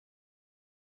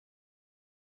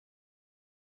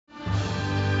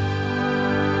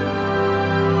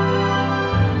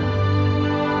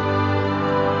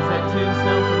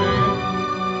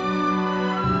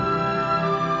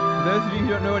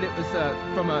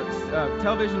from a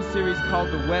television series called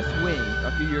The West Wing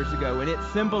a few years ago, and it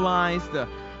symbolized the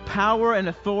power and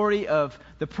authority of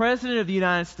the President of the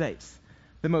United States,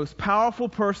 the most powerful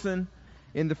person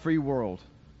in the free world.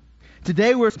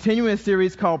 Today we're continuing a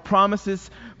series called Promises,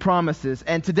 Promises,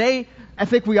 and today I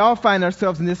think we all find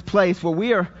ourselves in this place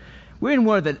where we're in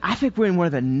one of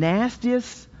the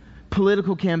nastiest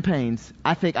political campaigns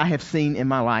I think I have seen in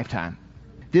my lifetime.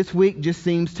 This week just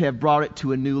seems to have brought it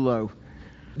to a new low.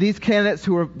 These candidates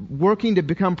who are working to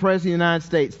become president of the United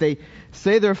States, they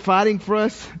say they're fighting for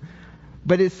us,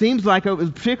 but it seems like,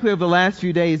 particularly over the last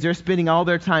few days, they're spending all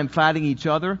their time fighting each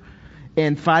other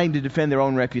and fighting to defend their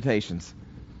own reputations.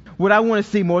 What I want to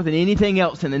see more than anything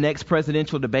else in the next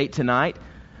presidential debate tonight,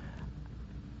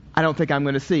 I don't think I'm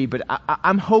going to see, but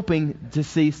I'm hoping to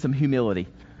see some humility.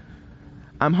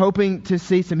 I'm hoping to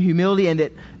see some humility and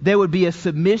that there would be a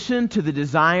submission to the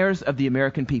desires of the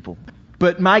American people.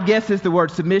 But my guess is the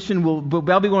word submission will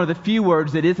be one of the few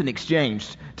words that isn't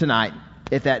exchanged tonight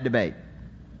at that debate.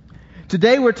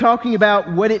 Today we're talking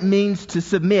about what it means to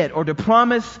submit or to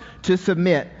promise to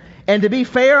submit. And to be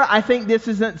fair, I think this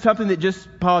isn't something that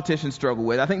just politicians struggle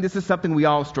with. I think this is something we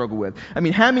all struggle with. I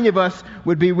mean, how many of us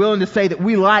would be willing to say that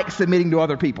we like submitting to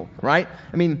other people, right?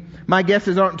 I mean, my guess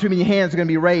is aren't too many hands are going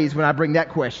to be raised when I bring that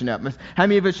question up. How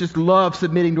many of us just love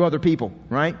submitting to other people,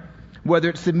 right? Whether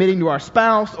it's submitting to our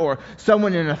spouse or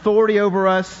someone in authority over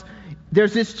us,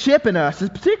 there's this chip in us,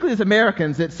 particularly as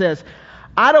Americans, that says,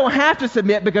 I don't have to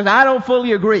submit because I don't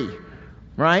fully agree,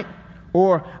 right?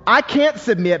 Or, I can't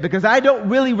submit because I don't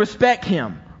really respect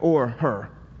him or her.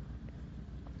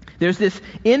 There's this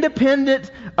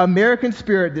independent American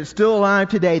spirit that's still alive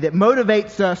today that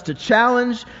motivates us to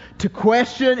challenge, to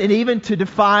question, and even to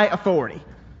defy authority,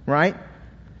 right?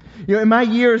 You know, in my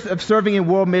years of serving in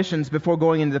world missions before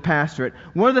going into the pastorate,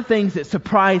 one of the things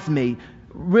that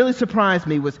really surprised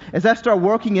me was, as I started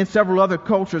working in several other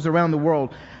cultures around the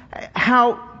world,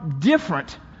 how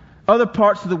different other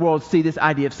parts of the world see this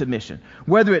idea of submission.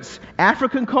 Whether it's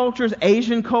African cultures,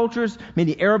 Asian cultures,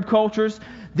 many Arab cultures,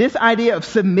 this idea of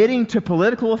submitting to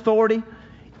political authority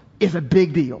is a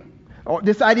big deal. Or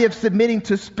this idea of submitting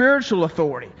to spiritual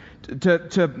authority,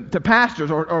 to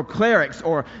pastors or clerics,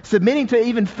 or submitting to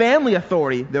even family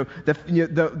authority, the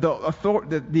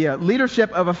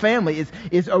leadership of a family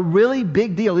is a really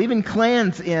big deal. Even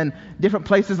clans in different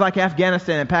places like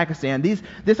Afghanistan and Pakistan,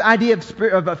 this idea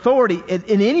of authority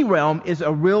in any realm is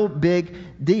a real big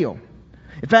deal.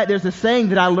 In fact, there's a saying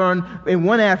that I learned in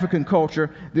one African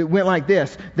culture that went like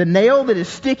this: the nail that is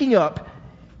sticking up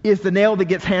is the nail that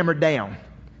gets hammered down.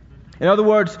 In other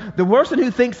words, the person who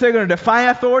thinks they're going to defy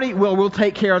authority, we'll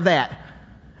take care of that.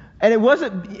 And it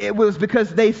was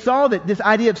because they saw that this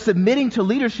idea of submitting to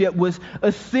leadership was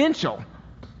essential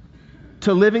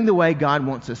to living the way God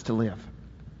wants us to live.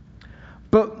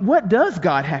 But what does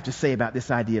God have to say about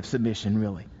this idea of submission,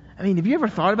 really? I mean, have you ever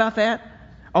thought about that?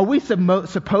 Are we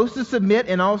supposed to submit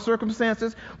in all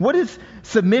circumstances? What is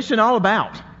submission all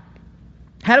about?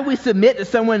 How do we submit to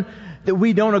someone that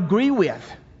we don't agree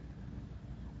with,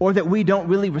 or that we don't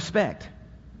really respect?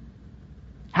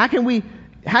 How can we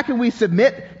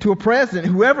submit to a president,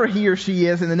 whoever he or she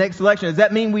is, in the next election? Does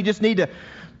that mean we just need to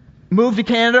move to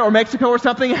Canada or Mexico or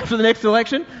something after the next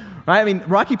election? Right? I mean,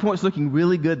 Rocky Point's looking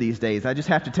really good these days, I just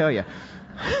have to tell you.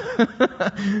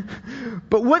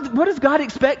 But what does God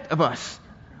expect of us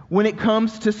when it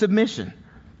comes to submission?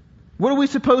 What are we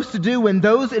supposed to do when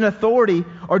those in authority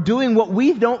are doing what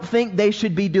we don't think they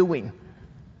should be doing?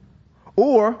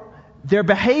 Or they're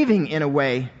behaving in a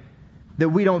way that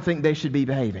we don't think they should be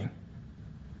behaving.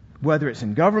 Whether it's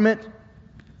in government,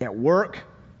 at work,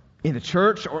 in the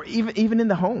church, or even in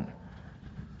the home.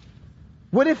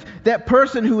 What if that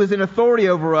person who is in authority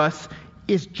over us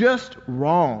is just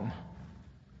wrong?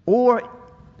 Or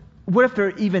what if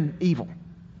they're even evil?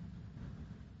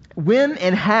 When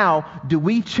and how do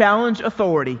we challenge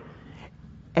authority?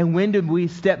 And when do we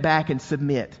step back and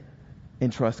submit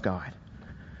and trust God?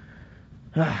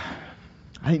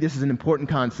 I think this is an important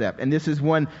concept, and this is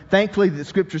one, thankfully, that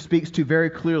Scripture speaks to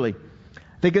very clearly.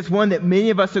 I think it's one that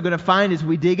many of us are going to find as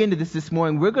we dig into this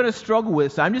morning. We're going to struggle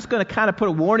with, so I'm just going to kind of put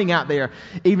a warning out there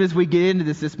even as we get into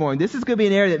this morning. This is going to be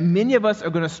an area that many of us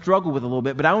are going to struggle with a little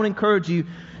bit, but I want to encourage you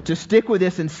to stick with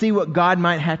this and see what God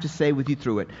might have to say with you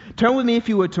through it. Turn with me, if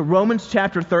you would, to Romans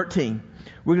chapter 13.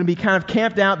 We're going to be kind of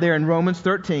camped out there in Romans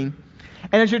 13.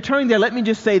 And as you're turning there, let me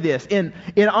just say this. In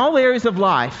all areas of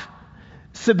life,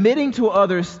 submitting to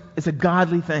others is a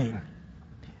godly thing.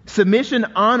 Submission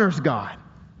honors God.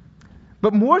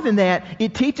 But more than that,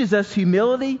 it teaches us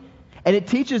humility, and it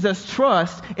teaches us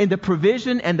trust in the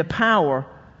provision and the power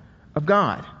of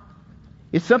God.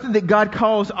 It's something that God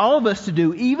calls all of us to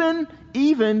do, even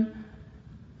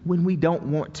when we don't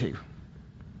want to.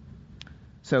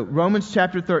 So, Romans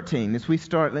chapter 13, as we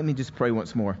start, let me just pray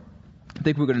once more. I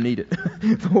think we're going to need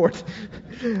it. Lord,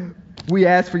 we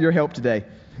ask for your help today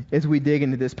as we dig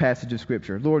into this passage of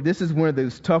Scripture. Lord, this is one of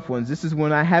those tough ones. This is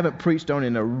one I haven't preached on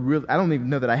I don't even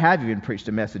know that I have even preached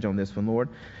a message on this one, Lord.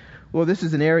 Lord, this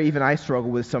is an area even I struggle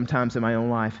with sometimes in my own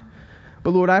life.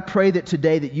 But Lord, I pray that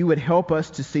today that you would help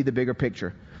us to see the bigger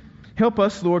picture. Help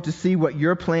us, Lord, to see what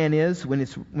your plan is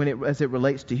as it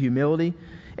relates to humility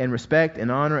and respect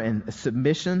and honor and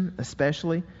submission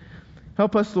especially.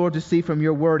 Help us, Lord, to see from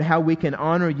your word how we can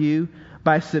honor you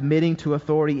by submitting to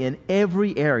authority in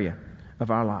every area of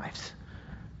our lives.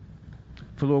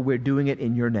 For Lord, we're doing it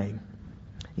in your name.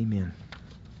 Amen.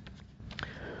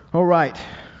 All right.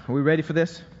 Are we ready for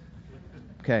this?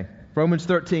 Okay. Romans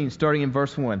 13, starting in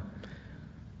verse 1.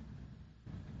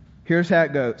 Here's how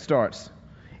it starts.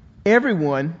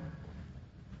 Everyone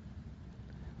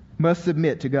must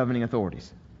submit to governing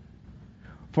authorities.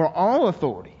 For all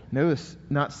authority, notice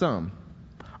not some,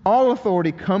 all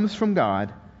authority comes from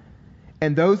God,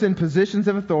 and those in positions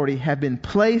of authority have been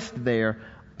placed there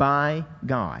by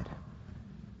God.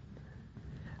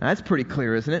 Now, that's pretty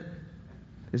clear, isn't it?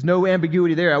 There's no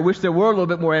ambiguity there. I wish there were a little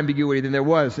bit more ambiguity than there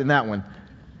was in that one.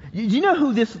 Do you know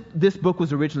who this book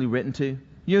was originally written to?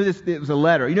 You know, it was a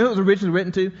letter. You know who it was originally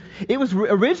written to? It was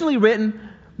originally written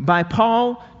by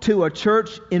Paul to a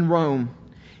church in Rome.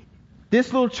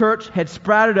 This little church had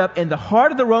sprouted up in the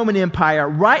heart of the Roman Empire,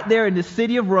 right there in the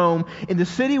city of Rome, in the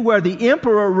city where the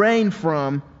emperor reigned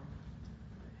from.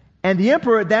 And the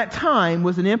emperor at that time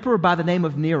was an emperor by the name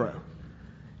of Nero.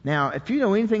 Now, if you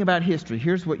know anything about history,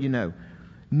 here's what you know.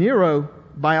 Nero,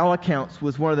 by all accounts,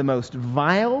 was one of the most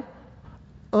vile,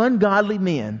 ungodly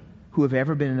men who have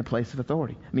ever been in a place of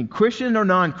authority. I mean, Christian or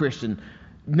non-Christian,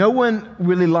 no one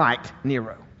really liked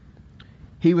Nero.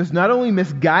 He was not only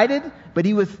misguided, but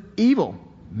he was evil,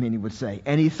 many would say.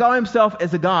 And he saw himself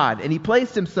as a god, and he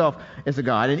placed himself as a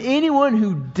god. And anyone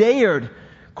who dared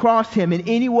cross him in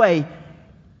any way,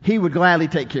 he would gladly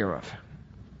take care of.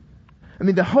 I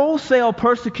mean, the wholesale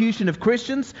persecution of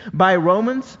Christians by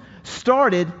Romans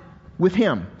started with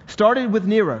him, started with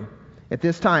Nero at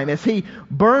this time, as he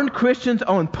burned Christians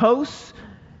on posts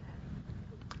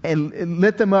and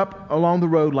lit them up along the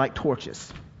road like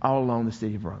torches all along the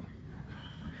city of Rome.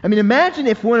 I mean, imagine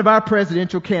if one of our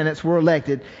presidential candidates were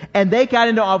elected and they got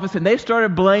into office and they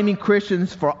started blaming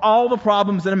Christians for all the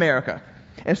problems in America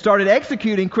and started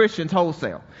executing Christians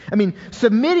wholesale. I mean,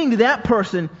 submitting to that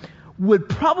person would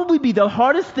probably be the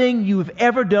hardest thing you've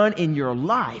ever done in your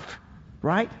life,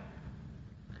 right?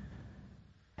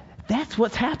 That's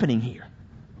what's happening here.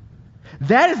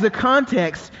 That is the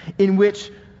context in which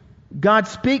God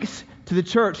speaks to the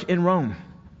church in Rome.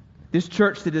 This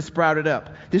church that is sprouted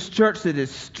up. This church that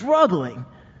is struggling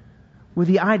with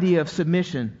the idea of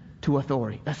submission to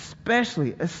authority.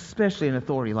 Especially an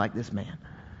authority like this man.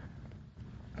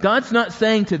 God's not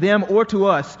saying to them or to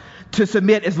us to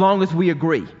submit as long as we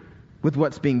agree with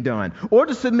what's being done. Or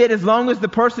to submit as long as the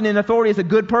person in authority is a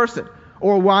good person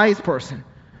or a wise person.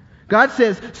 God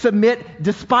says submit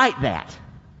despite that.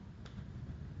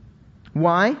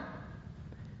 Why?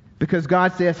 Because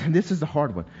God says, and this is the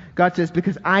hard one, God says,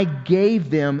 because I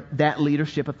gave them that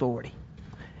leadership authority.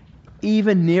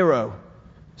 Even Nero,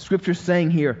 Scripture's saying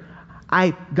here,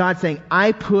 God's saying,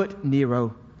 I put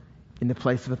Nero in the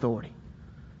place of authority.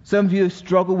 Some of you have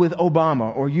struggled with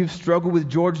Obama, or you've struggled with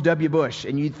George W. Bush,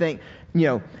 and you think,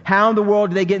 how in the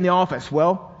world did they get in the office?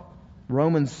 Well,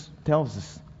 Romans tells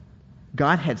us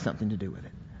God had something to do with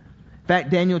it. In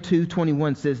fact, Daniel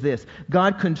 2:21 says this,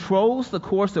 God controls the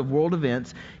course of world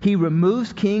events. He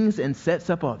removes kings and sets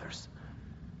up others.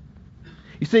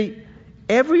 You see,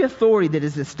 every authority that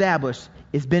is established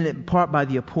has been in part by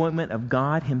the appointment of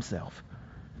God himself.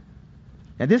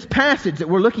 Now, this passage that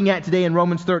we're looking at today in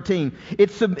Romans 13,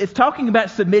 it's talking about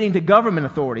submitting to government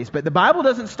authorities, but the Bible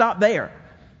doesn't stop there.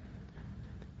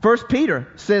 1 Peter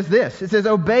says this. It says,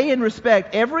 obey and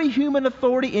respect every human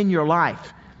authority in your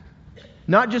life,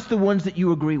 not just the ones that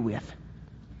you agree with.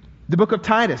 The book of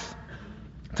Titus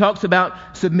talks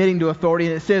about submitting to authority,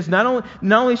 and it says not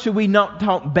only should we not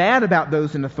talk bad about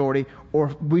those in authority, or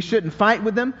we shouldn't fight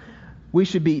with them, we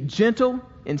should be gentle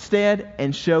instead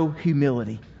and show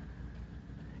humility.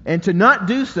 And to not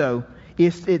do so,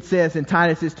 it says in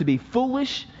Titus, is to be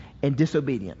foolish and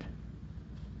disobedient.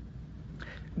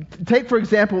 Take, for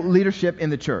example, leadership in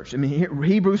the church. I mean,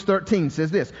 Hebrews 13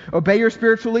 says this, obey your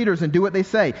spiritual leaders and do what they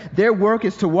say. Their work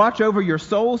is to watch over your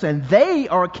souls, and they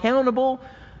are accountable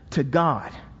to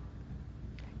God.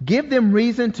 Give them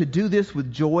reason to do this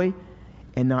with joy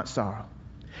and not sorrow.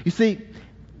 You see,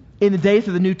 in the days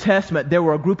of the New Testament, there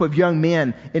were a group of young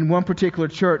men in one particular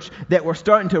church that were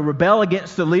starting to rebel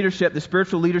against the leadership, the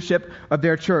spiritual leadership of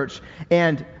their church.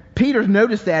 And Peter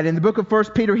noticed that. In the book of 1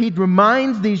 Peter, he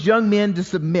reminds these young men to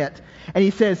submit. And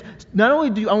he says, not only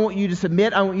do I want you to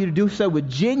submit, I want you to do so with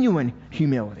genuine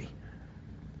humility.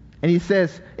 And he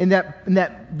says in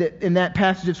that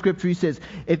passage of Scripture, he says,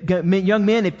 young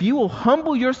men, if you will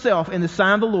humble yourself in the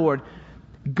sight of the Lord,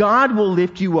 God will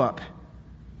lift you up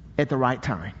at the right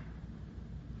time.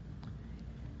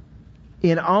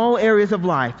 In all areas of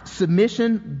life,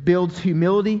 submission builds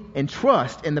humility and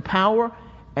trust in the power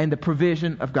and the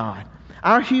provision of God.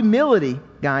 Our humility,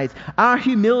 guys, our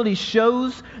humility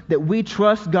shows that we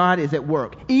trust God is at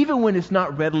work, even when it's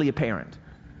not readily apparent.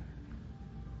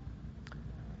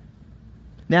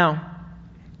 Now,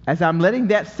 as I'm letting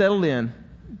that settle in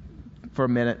for a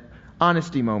minute,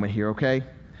 honesty moment here, okay?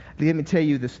 Let me tell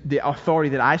you the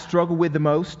authority that I struggle with the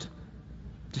most.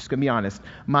 Just going to be honest.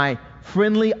 My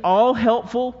friendly,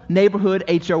 all-helpful neighborhood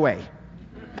HOA.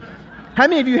 How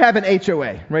many of you have an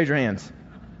HOA? Raise your hands.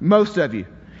 Most of you.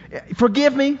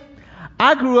 Forgive me.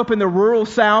 I grew up in the rural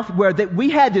South where we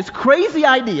had this crazy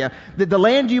idea that the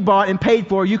land you bought and paid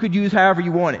for, you could use however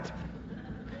you wanted.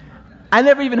 I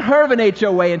never even heard of an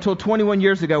HOA until 21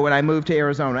 years ago when I moved to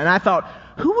Arizona. And I thought,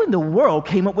 who in the world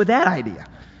came up with that idea?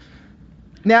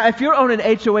 Now, if you're on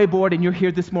an HOA board and you're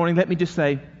here this morning, let me just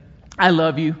say, I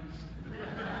love you.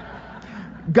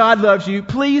 God loves you.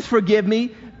 Please forgive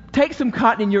me. Take some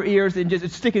cotton in your ears and just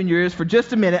stick it in your ears for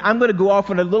just a minute. I'm going to go off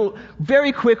on a little,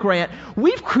 very quick rant.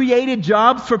 We've created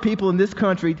jobs for people in this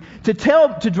country to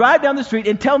drive down the street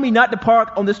and tell me not to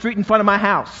park on the street in front of my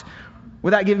house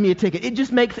without giving me a ticket. It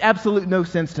just makes absolute no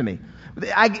sense to me.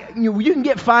 You can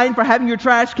get fined for having your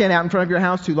trash can out in front of your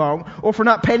house too long, or for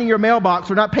not painting your mailbox,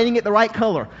 or not painting it the right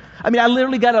color. I mean, I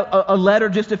literally got a letter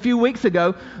just a few weeks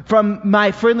ago from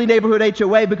my friendly neighborhood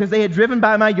HOA because they had driven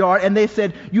by my yard and they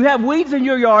said, you have weeds in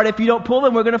your yard. If you don't pull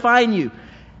them, we're going to fine you.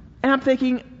 And I'm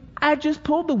thinking, I just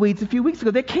pulled the weeds a few weeks ago.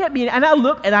 There can't be any. And I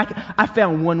looked and I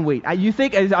found one weed. You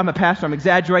think I'm a pastor, I'm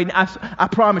exaggerating. I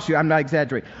promise you, I'm not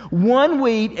exaggerating. One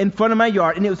weed in front of my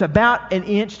yard, and it was about an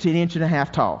inch to an inch and a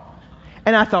half tall.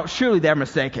 And I thought, surely they're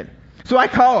mistaken. So I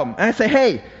call them and I say,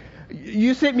 hey,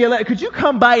 you sent me a letter. Could you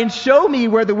come by and show me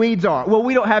where the weeds are? Well,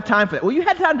 we don't have time for that. Well, you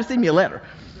had time to send me a letter.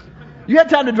 You had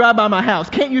time to drive by my house.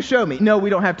 Can't you show me? No, we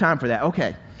don't have time for that.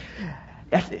 Okay.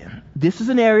 This is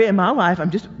an area in my life, I'm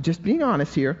just being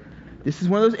honest here. This is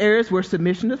one of those areas where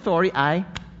submission to authority I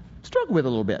struggle with a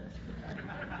little bit.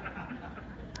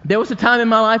 There was a time in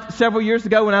my life several years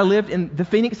ago when I lived in the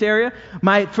Phoenix area.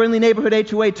 My friendly neighborhood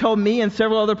HOA told me and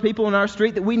several other people in our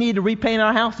street that we needed to repaint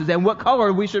our houses and what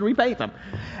color we should repaint them.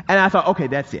 And I thought, okay,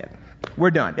 that's it. We're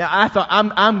done. I thought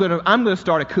I'm gonna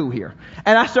start a coup here.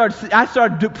 And I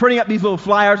started printing up these little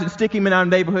flyers and sticking them in our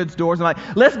neighborhood's doors. And like,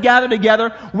 let's gather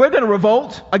together. We're going to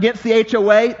revolt against the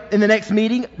HOA in the next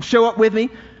meeting. Show up with me.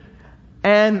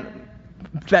 And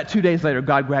about 2 days later,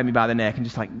 God grabbed me by the neck and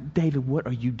just like, David, what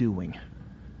are you doing?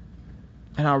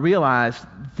 And I realized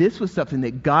this was something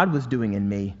that God was doing in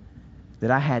me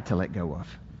that I had to let go of.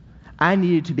 I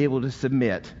needed to be able to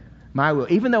submit my will.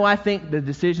 Even though I think the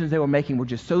decisions they were making were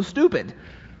just so stupid,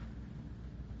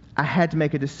 I had to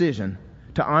make a decision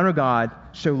to honor God,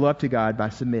 show love to God by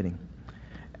submitting.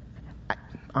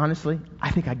 Honestly,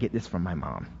 I think I get this from my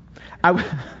mom. I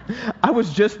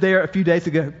was just there a few days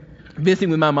ago visiting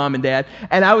with my mom and dad,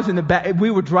 and I was in the back.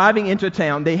 We were driving into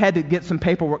town. They had to get some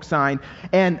paperwork signed,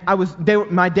 and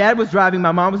my dad was driving,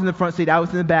 my mom was in the front seat, I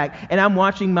was in the back, and I'm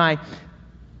watching my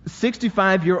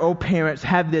 65-year-old parents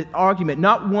have this argument,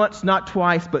 not once, not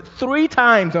twice, but 3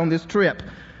 times on this trip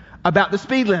about the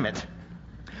speed limit.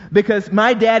 Because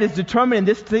my dad is determined in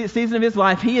this season of his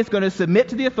life, he is going to submit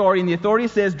to the authority, and the authority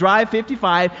says drive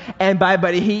 55, and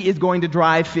buddy, he is going to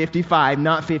drive 55,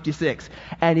 not 56.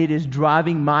 And it is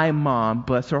driving my mom,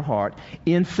 bless her heart,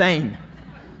 insane.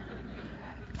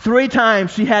 3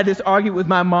 times she had this argument with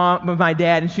my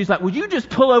dad, and she's like, would you just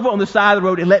pull over on the side of the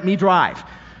road and let me drive?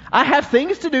 I have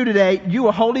things to do today. You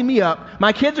are holding me up.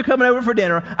 My kids are coming over for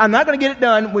dinner. I'm not going to get it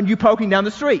done when you're poking down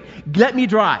the street. Let me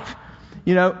drive.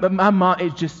 You know, but my mom,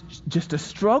 it's just a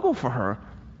struggle for her.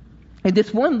 And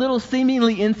this one little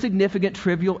seemingly insignificant,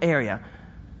 trivial area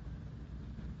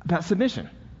about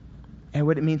submission and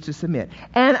what it means to submit.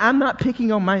 And I'm not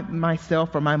picking on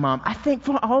myself or my mom. I think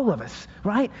for all of us,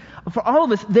 right? For all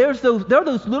of us, there are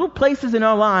those little places in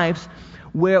our lives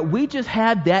where we just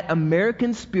have that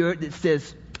American spirit that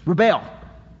says, rebel,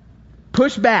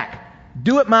 push back,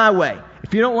 do it my way.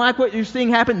 If you don't like what you're seeing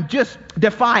happen, just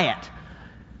defy it.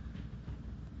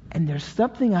 And there's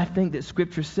something I think that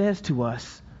Scripture says to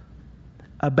us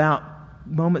about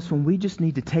moments when we just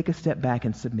need to take a step back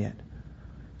and submit.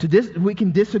 We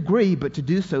can disagree, but to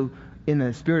do so in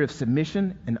a spirit of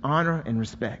submission and honor and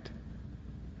respect.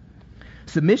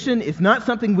 Submission is not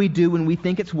something we do when we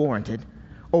think it's warranted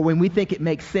or when we think it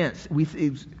makes sense.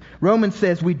 Romans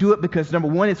says we do it because, number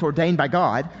one, it's ordained by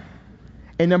God,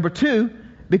 and number two,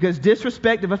 because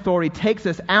disrespect of authority takes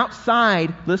us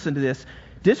outside, listen to this,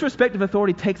 disrespect of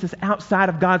authority takes us outside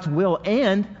of God's will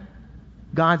and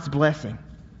God's blessing.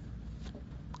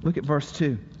 Look at verse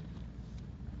 2.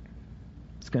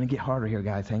 It's going to get harder here,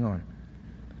 guys. Hang on.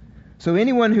 So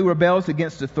anyone who rebels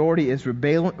against authority is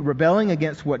rebelling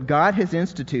against what God has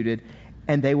instituted,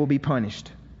 and they will be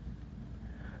punished.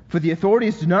 For the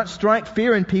authorities do not strike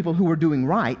fear in people who are doing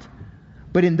right,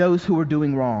 but in those who are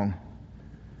doing wrong.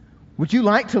 Would you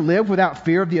like to live without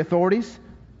fear of the authorities?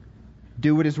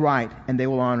 Do what is right, and they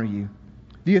will honor you.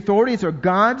 The authorities are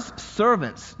God's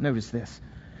servants, notice this,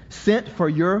 sent for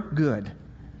your good.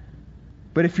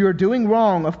 But if you're doing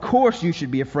wrong, of course you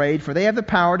should be afraid, for they have the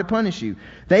power to punish you.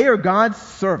 They are God's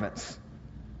servants,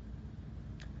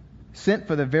 sent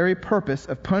for the very purpose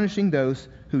of punishing those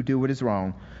who do what is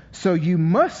wrong. So you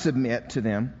must submit to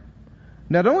them,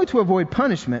 not only to avoid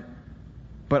punishment,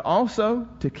 but also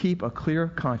to keep a clear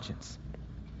conscience.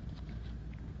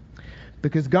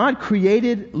 Because God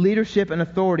created leadership and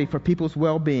authority for people's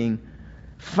well-being,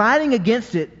 fighting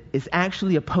against it is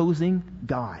actually opposing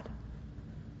God.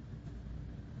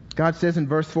 God says in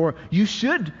verse 4, you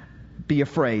should be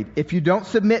afraid if you don't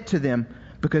submit to them,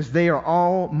 because they are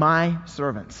all my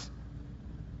servants,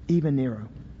 even Nero.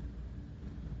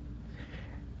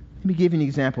 Let me give you an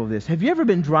example of this. Have you ever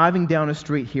been driving down a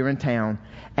street here in town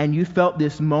and you felt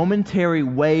this momentary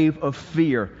wave of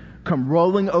fear come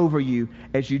rolling over you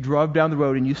as you drove down the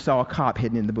road and you saw a cop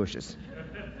hidden in the bushes?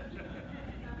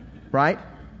 Right?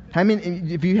 I mean,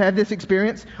 if you had this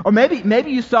experience, or maybe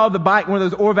you saw the bike, one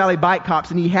of those Ore Valley bike cops,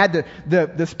 and he had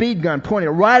the speed gun pointed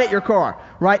right at your car,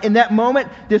 right? In that moment,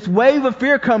 this wave of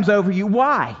fear comes over you.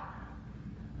 Why?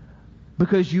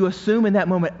 Because you assume in that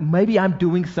moment, maybe I'm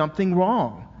doing something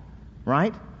wrong,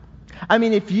 right? I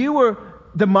mean, if you were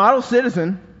the model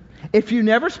citizen, if you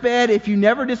never sped, if you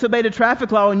never disobeyed a traffic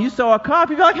law, and you saw a cop,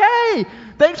 you'd be like, hey,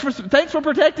 thanks for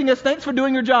protecting us, thanks for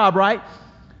doing your job, right?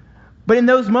 But in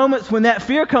those moments when that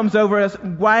fear comes over us,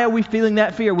 why are we feeling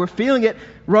that fear? We're feeling it,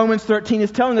 Romans 13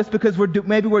 is telling us, because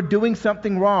maybe we're doing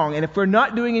something wrong. And if we're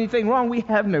not doing anything wrong, we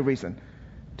have no reason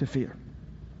to fear.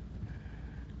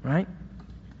 Right?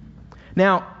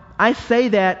 Now, I say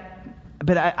that,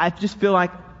 but I just feel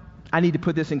like I need to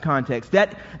put this in context.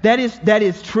 That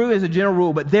is true as a general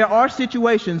rule, but there are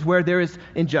situations where there is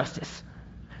injustice.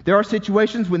 There are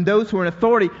situations when those who are in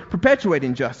authority perpetuate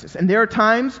injustice. And there are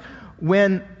times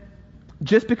when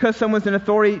just because someone's in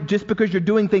authority, just because you're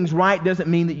doing things right, doesn't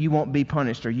mean that you won't be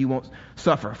punished or you won't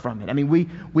suffer from it. I mean,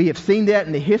 we have seen that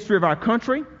in the history of our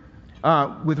country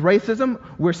with racism.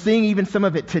 We're seeing even some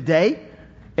of it today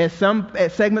as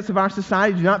segments of our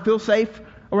society do not feel safe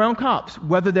around cops.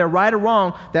 Whether they're right or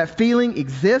wrong, that feeling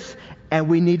exists and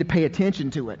we need to pay attention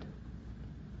to it.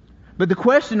 But the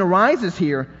question arises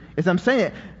here, as I'm saying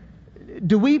it,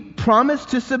 do we promise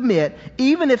to submit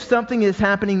even if something is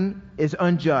happening is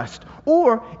unjust,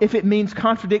 or if it means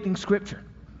contradicting Scripture?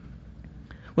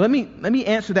 Well, let me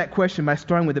answer that question by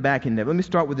starting with the back end of it. Let me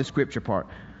start with the Scripture part.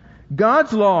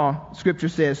 God's law, Scripture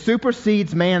says,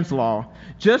 supersedes man's law,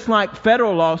 just like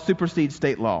federal law supersedes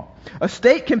state law. A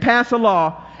state can pass a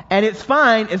law, and it's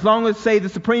fine as long as, say, the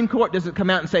Supreme Court doesn't come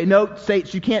out and say, no,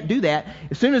 states, you can't do that.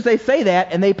 As soon as they say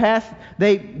that and they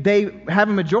have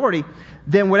a majority,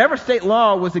 then whatever state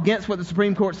law was against what the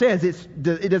Supreme Court says, it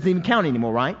doesn't even count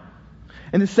anymore, right?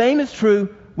 And the same is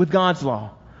true with God's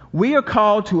law. We are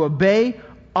called to obey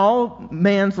all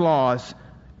man's laws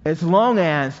as long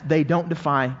as they don't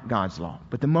defy God's law.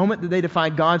 But the moment that they defy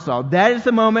God's law, that is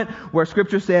the moment where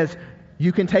Scripture says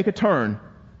you can take a turn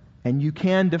and you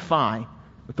can defy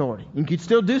authority. You can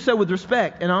still do so with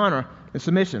respect and honor and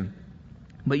submission,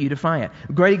 but you defy it.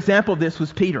 A great example of this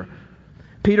was Peter.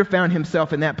 Peter found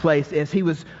himself in that place as he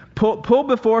was pulled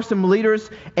before some leaders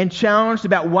and challenged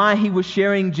about why he was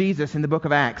sharing Jesus in the book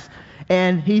of Acts.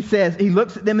 And he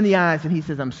looks at them in the eyes and he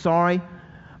says, I'm sorry,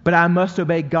 but I must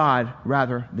obey God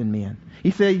rather than men.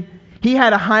 He said he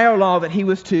had a higher law that he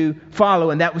was to follow,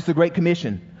 and that was the Great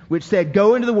Commission, which said,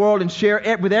 go into the world and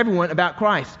share with everyone about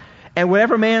Christ. And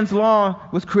whatever man's law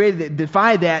was created that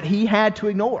defied that, he had to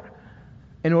ignore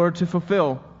in order to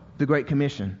fulfill the Great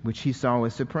Commission, which he saw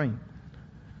as supreme.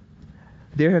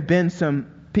 There have been some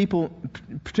people,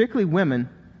 particularly women,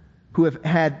 who have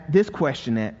had this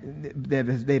question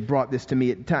they've brought this to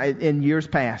me in years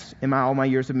past, in all my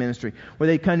years of ministry, where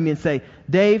they come to me and say,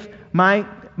 Dave, my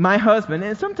husband,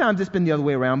 and sometimes it's been the other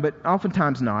way around, but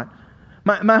oftentimes not.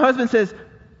 My husband says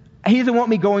he doesn't want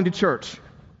me going to church.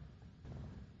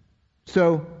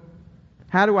 So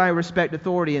how do I respect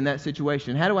authority in that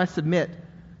situation? How do I submit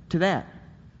to that?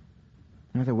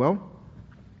 And I said, well,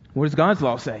 what does God's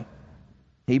law say?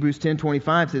 Hebrews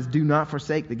 10:25 says, do not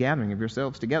forsake the gathering of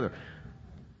yourselves together.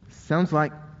 Sounds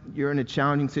like you're in a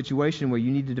challenging situation where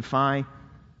you need to defy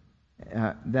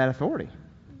that authority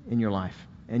in your life.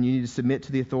 And you need to submit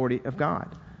to the authority of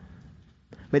God.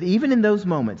 But even in those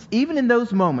moments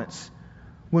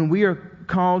when we are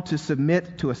called to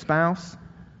submit to a spouse,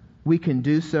 we can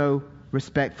do so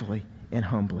respectfully and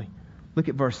humbly. Look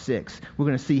at verse 6. We're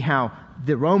going to see how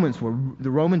the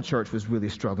Roman church was really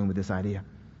struggling with this idea.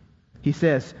 He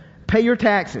says, pay your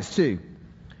taxes too,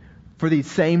 for these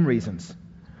same reasons.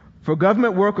 For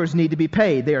government workers need to be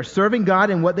paid. They are serving God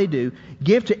in what they do.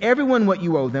 Give to everyone what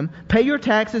you owe them. Pay your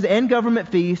taxes and government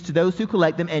fees to those who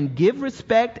collect them, and give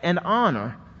respect and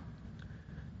honor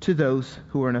to those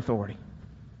who are in authority.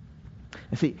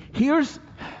 And see, here's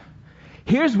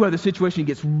where the situation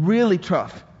gets really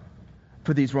tough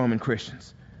for these Roman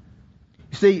Christians.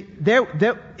 You see,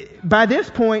 by this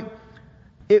point,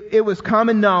 it was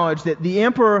common knowledge that the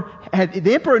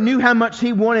emperor knew how much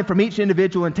he wanted from each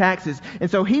individual in taxes, and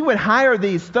so he would hire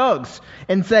these thugs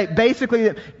and say, basically,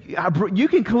 that you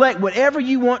can collect whatever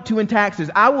you want to in taxes.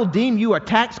 I will deem you a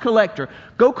tax collector.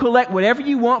 Go collect whatever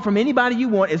you want from anybody you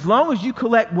want. As long as you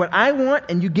collect what I want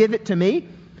and you give it to me,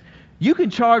 you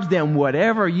can charge them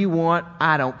whatever you want.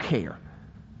 I don't care.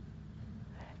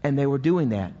 And they were doing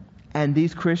that. And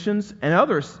these Christians and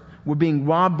others were being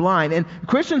robbed blind. And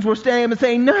Christians were standing up and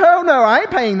saying, no, I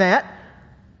ain't paying that.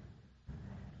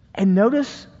 And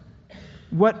notice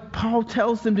what Paul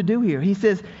tells them to do here. He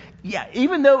says, yeah,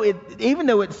 even though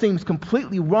it seems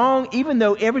completely wrong, even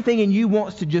though everything in you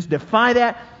wants to just defy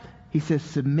that, he says,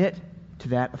 submit to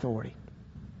that authority.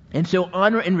 And show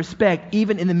honor and respect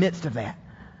even in the midst of that.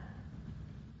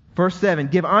 Verse 7,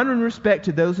 give honor and respect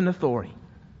to those in authority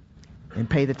and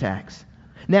pay the tax.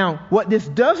 Now, what this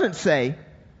doesn't say,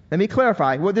 let me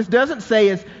clarify, what this doesn't say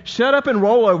is shut up and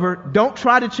roll over, don't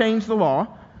try to change the law.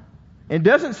 It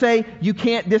doesn't say you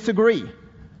can't disagree.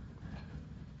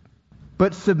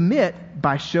 But submit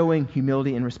by showing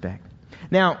humility and respect.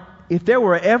 Now, if there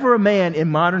were ever a man in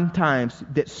modern times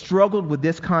that struggled with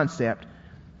this concept,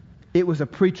 it was a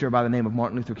preacher by the name of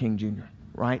Martin Luther King Jr.,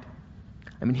 right?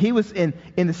 I mean, he was in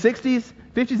the 50s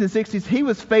and 60s, he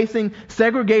was facing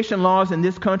segregation laws in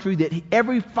this country that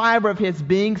every fiber of his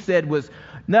being said was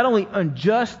not only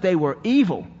unjust, they were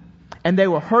evil, and they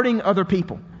were hurting other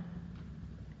people.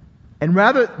 And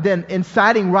rather than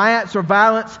inciting riots or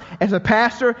violence, as a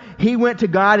pastor, he went to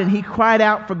God and he cried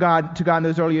out to God in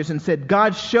those early years and said,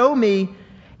 God, show me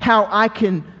how I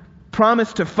can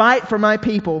promise to fight for my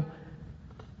people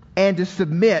and to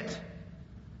submit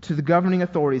to the governing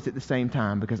authorities at the same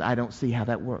time, because I don't see how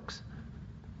that works.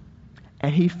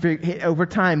 And over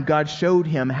time, God showed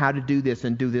him how to do this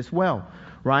and do this well,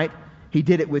 right? He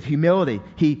did it with humility.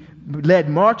 He led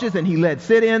marches and he led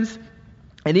sit-ins.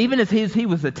 And even as he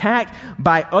was attacked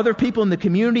by other people in the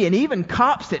community and even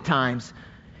cops at times,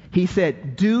 he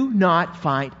said, do not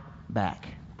fight back.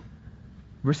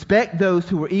 Respect those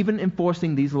who were even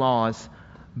enforcing these laws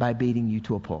by beating you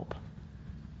to a pulp.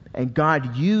 And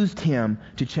God used him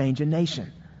to change a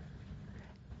nation.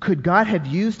 Could God have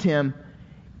used him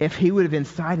if he would have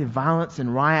incited violence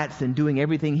and riots and doing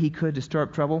everything he could to stir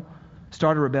up trouble,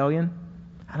 start a rebellion?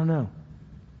 I don't know.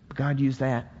 But God used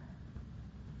that.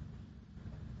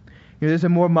 You know, there's a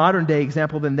more modern day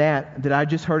example than that I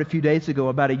just heard a few days ago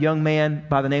about a young man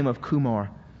by the name of Kumar.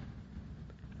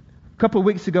 A couple of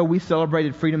weeks ago, we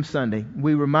celebrated Freedom Sunday.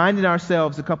 We reminded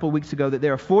ourselves a couple of weeks ago that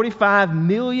there are 45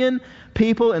 million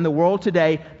people in the world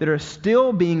today that are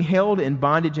still being held in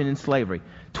bondage and in slavery.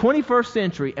 21st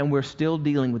century, and we're still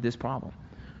dealing with this problem.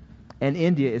 And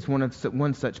India is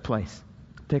one such place.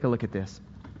 Take a look at this.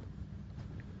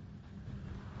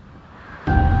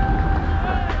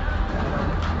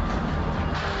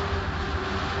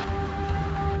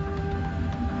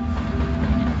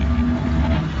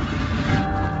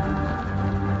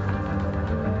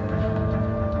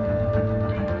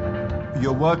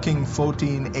 You're working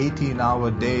 14,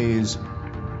 18-hour days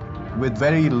with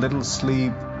very little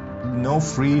sleep, no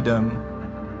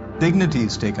freedom. Dignity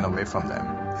is taken away from them.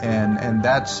 And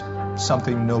that's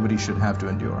something nobody should have to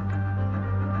endure.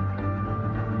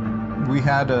 We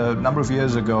had a number of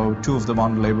years ago, 2 of the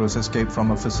bond laborers escaped from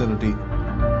a facility.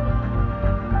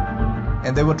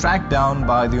 And they were tracked down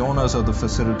by the owners of the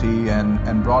facility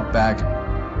and brought back.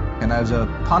 And as a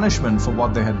punishment for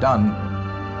what they had done,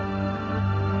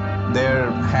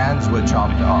 their hands were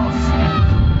chopped off.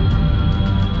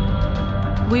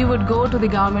 We would go to the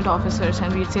government officers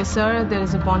and we'd say, sir, there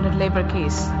is a bonded labor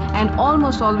case. And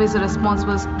almost always the response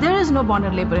was, there is no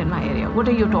bonded labor in my area. What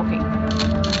are you talking?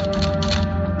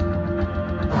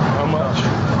 How much?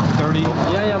 30?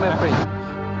 Yeah, my friend.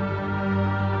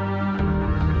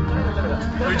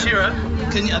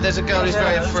 Ruchira, there's a girl who's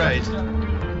very afraid.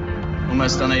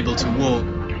 Almost unable to walk.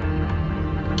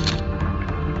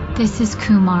 This is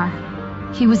Kumar.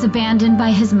 He was abandoned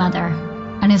by his mother,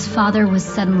 and his father was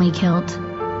suddenly killed.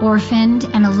 Orphaned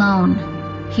and alone,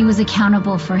 he was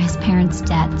accountable for his parents'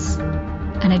 debts.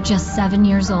 And at just 7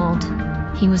 years old,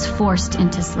 he was forced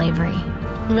into slavery.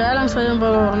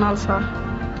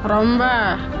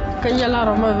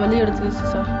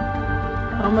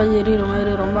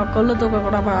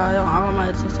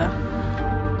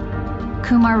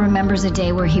 Kumar remembers a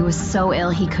day where he was so ill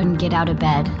he couldn't get out of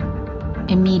bed.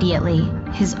 Immediately,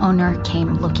 his owner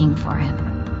came looking for him.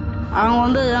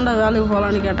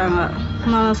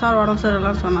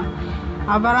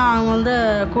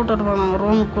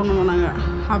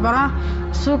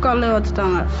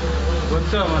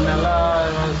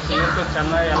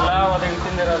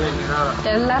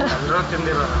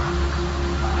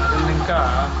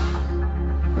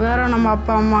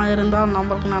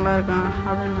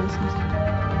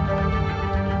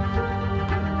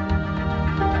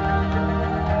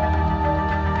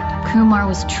 Kumar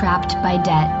was trapped by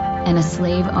debt and a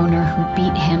slave owner who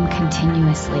beat him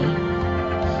continuously.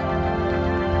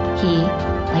 He,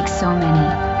 like so many,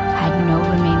 had no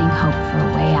remaining hope for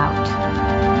a way out.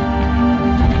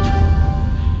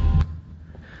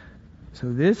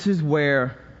 So this is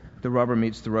where the rubber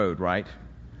meets the road, right?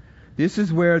 This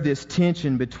is where this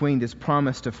tension between this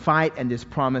promise to fight and this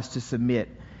promise to submit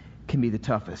can be the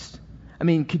toughest. I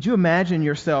mean, could you imagine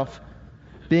yourself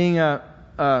being a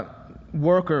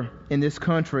worker in this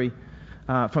country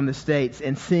from the States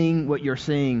and seeing what you're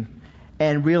seeing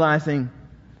and realizing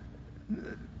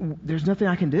there's nothing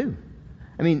I can do?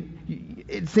 I mean,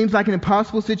 it seems like an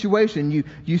impossible situation.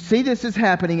 You see this is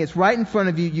happening. It's right in front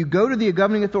of you. You go to the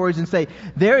governing authorities and say,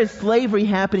 there is slavery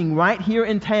happening right here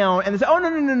in town. And they say, oh,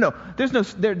 no. There's no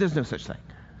such thing.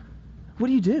 What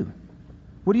do you do?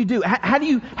 What do you do? How do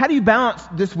you balance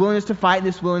this willingness to fight and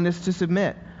this willingness to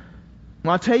submit?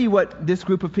 Well, I'll tell you what this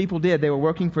group of people did. They were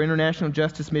working for International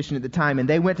Justice Mission at the time, and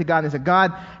they went to God and said,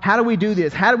 God, how do we do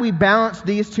this? How do we balance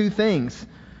these two things?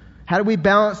 How do we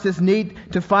balance this need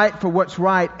to fight for what's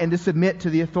right and to submit to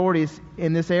the authorities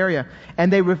in this area?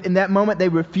 And in that moment, they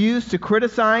refused to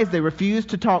criticize. They refused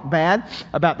to talk bad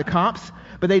about the cops,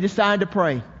 but they decided to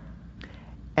pray.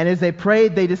 And as they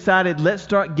prayed, they decided, let's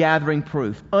start gathering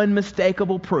proof,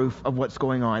 unmistakable proof of what's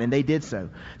going on. And they did so.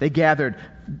 They gathered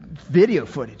video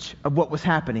footage of what was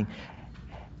happening.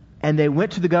 And they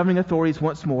went to the governing authorities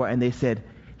once more and they said,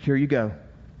 here you go.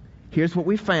 Here's what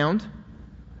we found.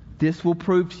 This will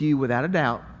prove to you without a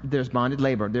doubt there's bonded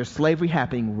labor. There's slavery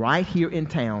happening right here in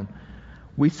town.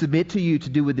 We submit to you to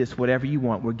do with this whatever you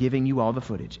want. We're giving you all the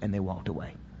footage. And they walked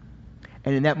away.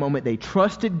 And in that moment, they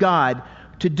trusted God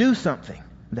to do something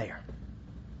there.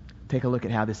 Take a look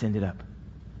at how this ended up.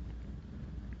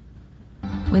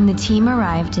 When the team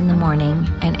arrived in the morning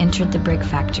and entered the brick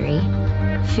factory,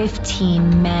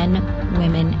 15 men,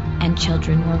 women, and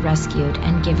children were rescued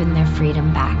and given their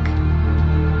freedom back.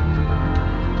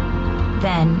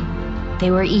 Then,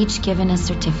 they were each given a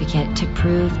certificate to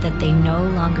prove that they no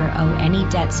longer owe any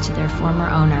debts to their former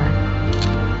owner.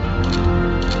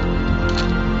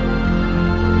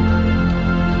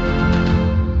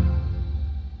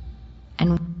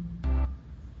 And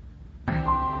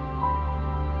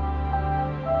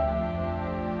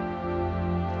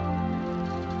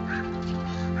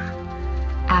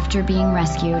after being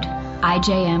rescued,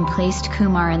 IJM placed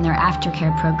Kumar in their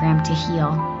aftercare program to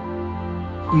heal.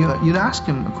 You'd ask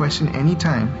him a question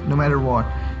anytime, no matter what,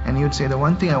 and he would say, the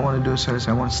one thing I want to do, sir, is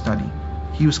I want to study.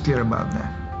 He was clear about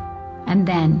that. And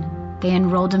then they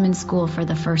enrolled him in school for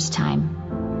the first time.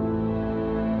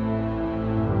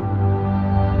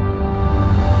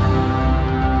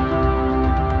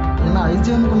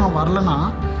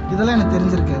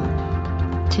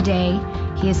 Today,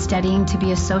 he is studying to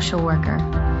be a social worker,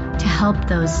 to help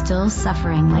those still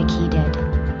suffering like he did.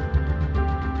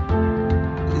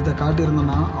 இதை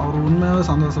காட்டியிருந்தோன்னா அவர் உண்மையாகவே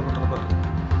சந்தோஷப்பட்டிருப்பார்.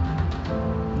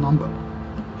 நம்ம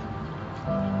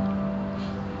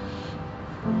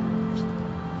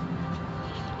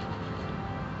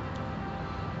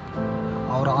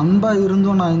அவர் அன்பா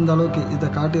இருந்தும் நான் இந்த அளவுக்கு இதை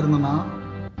காட்டியிருந்தேன்னா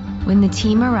When the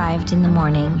team arrived in the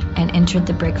morning and entered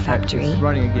the brick factory, It's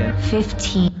running again.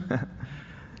 15.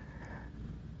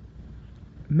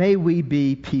 May we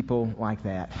be people like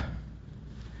that.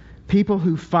 People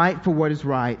who fight for what is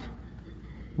right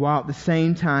while at the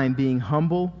same time being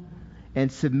humble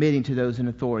and submitting to those in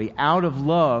authority out of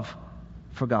love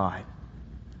for God.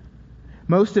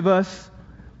 Most of us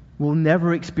will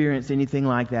never experience anything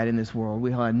like that in this world.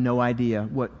 We have no idea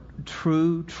what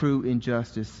true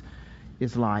injustice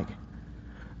is like.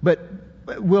 But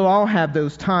we'll all have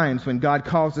those times when God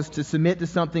calls us to submit to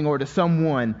something or to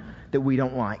someone that we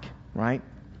don't like, right?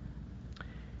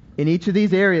 In each of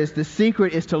these areas, the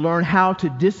secret is to learn how to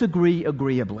disagree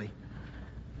agreeably.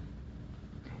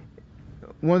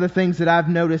 One of the things that I've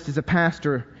noticed as a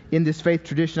pastor in this faith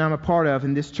tradition I'm a part of,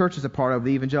 and this church is a part of,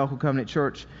 the Evangelical Covenant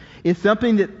Church, is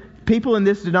something that people in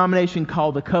this denomination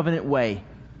call the covenant way.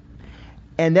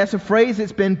 And that's a phrase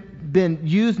that's been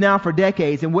used now for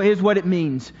decades. And here's what it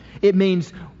means. It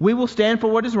means we will stand for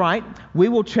what is right. We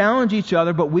will challenge each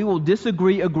other, but we will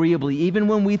disagree agreeably, even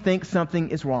when we think something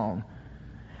is wrong.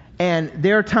 And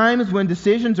there are times when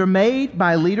decisions are made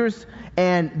by leaders,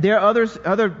 and there are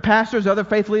other pastors, other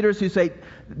faith leaders who say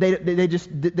they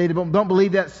don't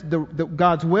believe that's the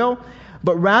God's will.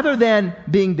 But rather than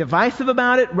being divisive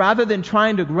about it, rather than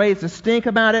trying to raise a stink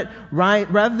about it,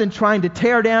 rather than trying to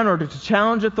tear down or to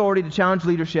challenge authority, to challenge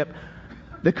leadership,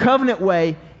 the covenant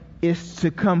way is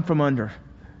to come from under,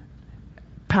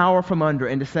 power from under,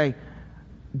 and to say,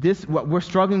 we're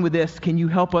struggling with this. Can you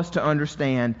help us to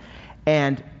understand?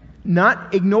 And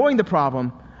not ignoring the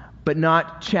problem, but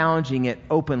not challenging it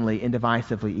openly and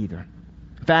divisively either.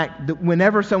 In fact,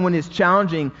 whenever someone is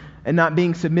challenging and not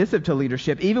being submissive to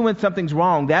leadership, even when something's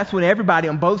wrong, that's when everybody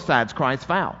on both sides cries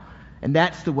foul. And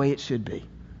that's the way it should be.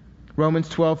 Romans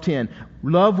 12:10,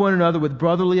 love one another with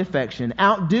brotherly affection,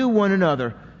 outdo one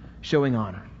another, showing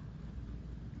honor.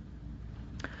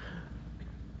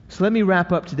 So let me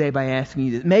wrap up today by asking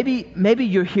you this. Maybe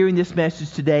you're hearing this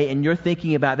message today and you're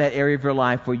thinking about that area of your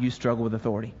life where you struggle with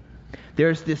authority.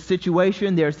 There's this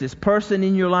situation, there's this person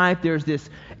in your life, there's this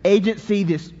agency,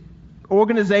 this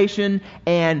organization,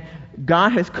 and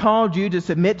God has called you to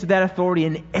submit to that authority,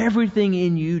 and everything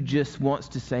in you just wants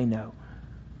to say no.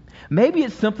 Maybe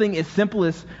it's something as simple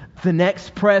as the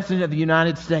next president of the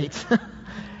United States.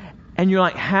 And you're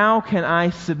like, how can I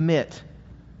submit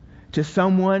to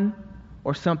someone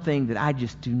or something that I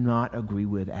just do not agree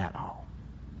with at all?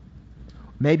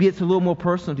 Maybe it's a little more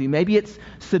personal to you. Maybe it's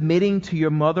submitting to your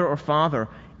mother or father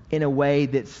in a way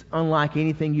that's unlike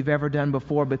anything you've ever done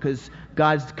before, because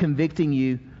God's convicting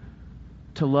you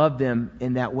to love them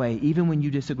in that way, even when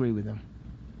you disagree with them.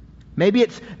 Maybe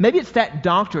it's that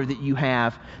doctor that you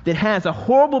have that has a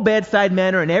horrible bedside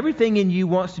manner and everything in you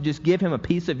wants to just give him a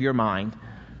piece of your mind.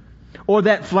 Or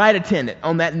that flight attendant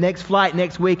on that next flight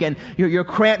next week, and you're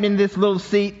cramped in this little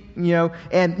seat,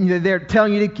 and they're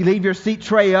telling you to leave your seat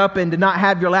tray up and to not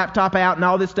have your laptop out and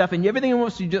all this stuff, and everything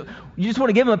wants you just want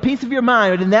to give them a piece of your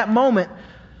mind. But in that moment,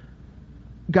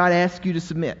 God asks you to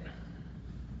submit.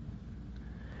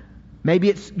 Maybe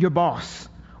it's your boss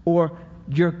or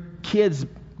your kid's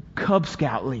Cub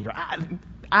Scout leader.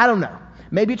 I don't know.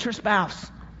 Maybe it's your spouse.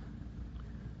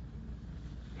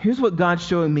 Here's what God's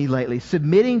showing me lately.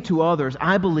 Submitting to others,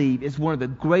 I believe, is one of the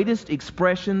greatest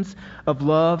expressions of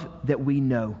love that we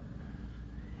know.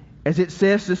 As it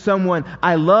says to someone,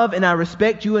 I love and I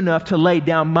respect you enough to lay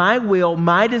down my will,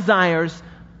 my desires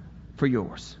for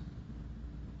yours.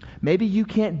 Maybe you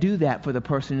can't do that for the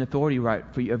person in authority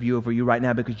over you right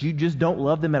now because you just don't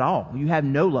love them at all. You have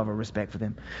no love or respect for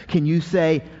them. Can you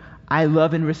say, I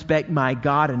love and respect my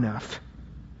God enough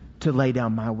to lay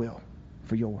down my will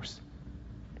for yours?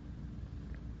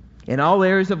 In all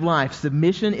areas of life,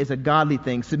 submission is a godly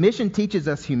thing. Submission teaches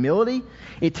us humility.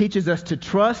 It teaches us to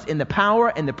trust in the power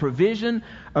and the provision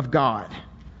of God.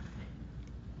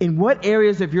 In what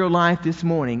areas of your life this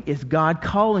morning is God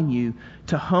calling you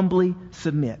to humbly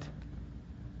submit?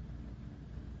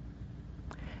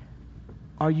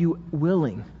 Are you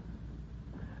willing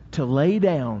to lay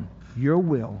down your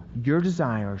will, your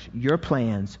desires, your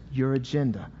plans, your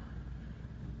agenda,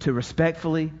 to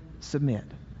respectfully submit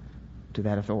to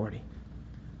that authority?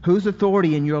 Whose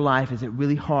authority in your life is it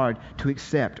really hard to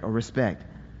accept or respect?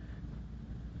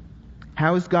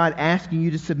 How is God asking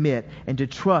you to submit and to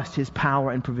trust His power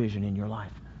and provision in your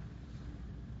life?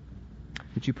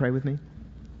 Would you pray with me?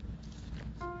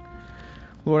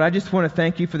 Lord, I just want to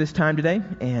thank you for this time today.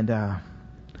 And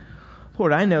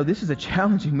Lord, I know this is a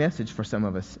challenging message for some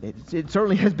of us. It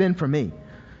certainly has been for me.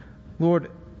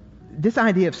 Lord, this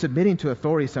idea of submitting to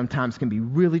authority sometimes can be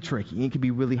really tricky. It can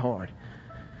be really hard.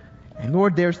 And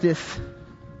Lord, there's this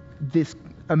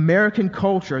American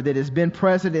culture that has been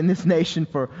present in this nation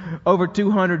for over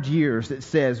 200 years that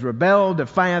says rebel,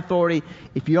 defy authority.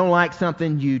 If you don't like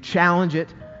something, you challenge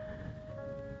it.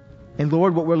 And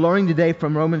Lord, what we're learning today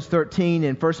from Romans 13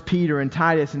 and 1 Peter and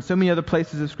Titus and so many other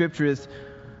places of Scripture is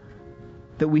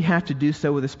that we have to do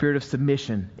so with a spirit of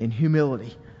submission and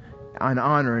humility and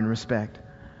honor and respect.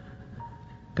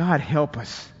 God, help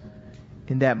us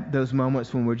in those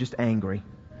moments when we're just angry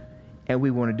and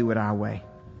we want to do it our way.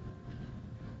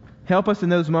 Help us in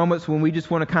those moments when we just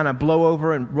want to kind of blow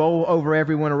over and roll over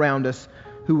everyone around us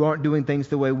who aren't doing things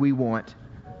the way we want.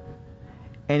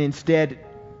 And instead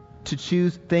to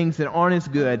choose things that aren't as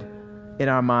good in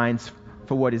our minds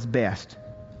for what is best.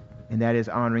 And that is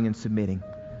honoring and submitting.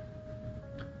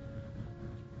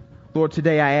 Lord,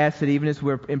 today I ask that even as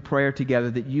we're in prayer together,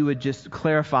 that you would just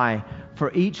clarify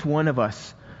for each one of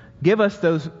us. Give us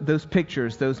those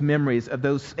pictures, those memories of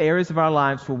those areas of our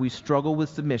lives where we struggle with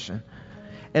submission.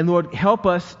 And Lord, help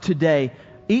us today,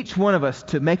 each one of us,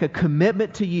 to make a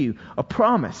commitment to you, a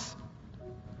promise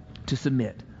to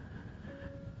submit.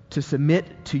 To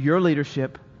submit to your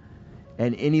leadership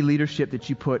and any leadership that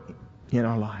you put in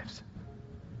our lives.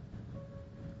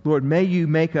 Lord, may you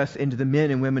make us into the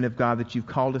men and women of God that you've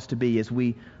called us to be as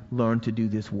we learn to do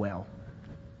this well.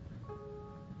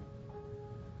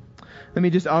 Let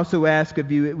me just also ask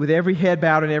of you, with every head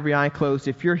bowed and every eye closed,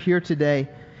 if you're here today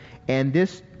and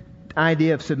this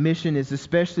idea of submission is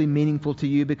especially meaningful to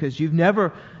you because you've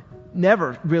never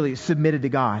really submitted to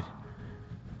God.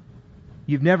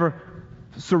 You've never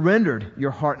surrendered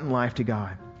your heart and life to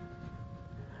God.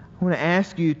 I want to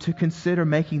ask you to consider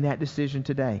making that decision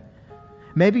today.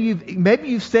 Maybe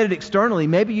you've said it externally.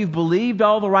 Maybe you've believed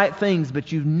all the right things,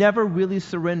 but you've never really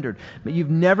surrendered. But you've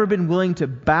never been willing to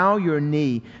bow your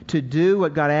knee to do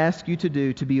what God asks you to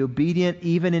do, to be obedient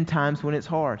even in times when it's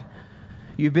hard.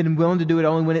 You've been willing to do it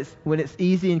only when it's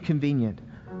easy and convenient.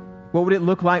 What would it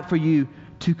look like for you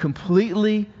to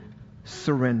completely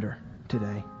surrender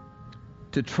today?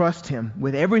 To trust Him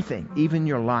with everything, even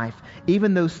your life,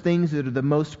 even those things that are the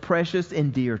most precious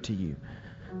and dear to you.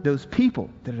 Those people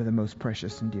that are the most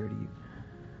precious and dear to you.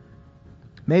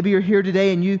 Maybe you're here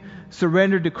today and you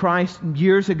surrendered to Christ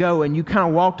years ago and you kind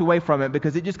of walked away from it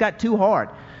because it just got too hard.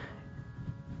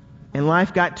 And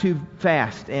life got too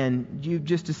fast and you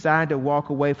just decided to walk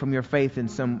away from your faith in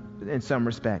some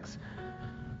respects.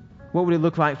 What would it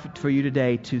look like for you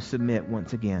today to submit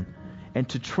once again and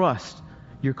to trust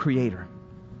your Creator,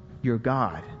 your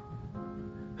God,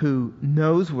 who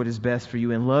knows what is best for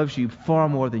you and loves you far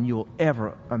more than you'll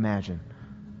ever imagine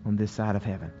on this side of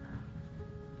heaven?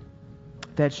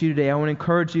 If that's you today, I want to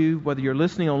encourage you, whether you're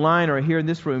listening online or here in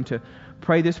this room, to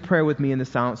pray this prayer with me in the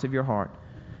silence of your heart.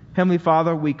 Heavenly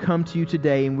Father, we come to you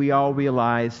today and we all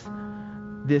realize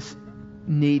this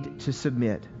need to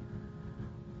submit.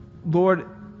 Lord,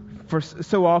 for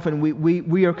so often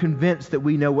we are convinced that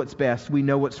we know what's best, we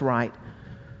know what's right.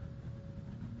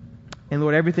 And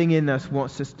Lord, everything in us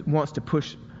wants to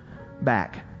push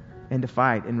back and to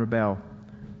fight and rebel.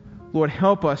 Lord,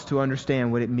 help us to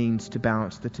understand what it means to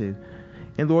balance the two.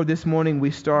 And Lord, this morning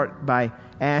we start by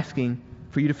asking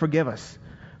for you to forgive us.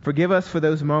 Forgive us for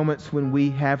those moments when we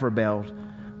have rebelled.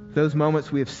 Those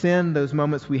moments we have sinned, those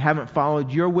moments we haven't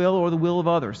followed your will or the will of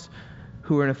others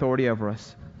who are in authority over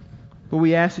us. Lord,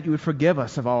 we ask that you would forgive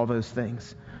us of all those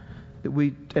things.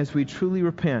 That as we truly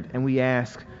repent and we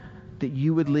ask that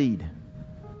you would lead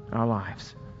our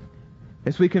lives.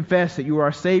 As we confess that you are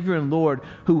our Savior and Lord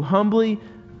who humbly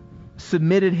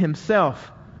submitted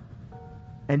Himself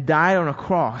and died on a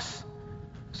cross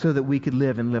so that we could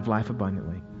live and live life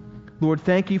abundantly. Lord,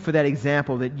 thank you for that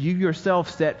example that you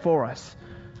yourself set for us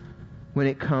when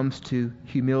it comes to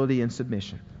humility and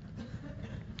submission.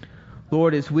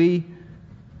 Lord, as we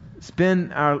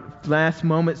spend our last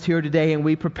moments here today and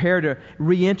we prepare to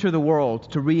re-enter the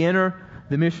world, to re-enter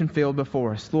the mission field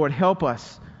before us, Lord, help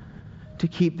us to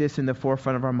keep this in the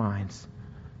forefront of our minds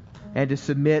and to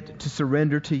submit, to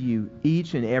surrender to you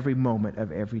each and every moment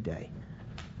of every day.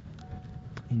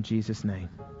 In Jesus' name,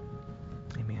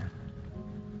 amen.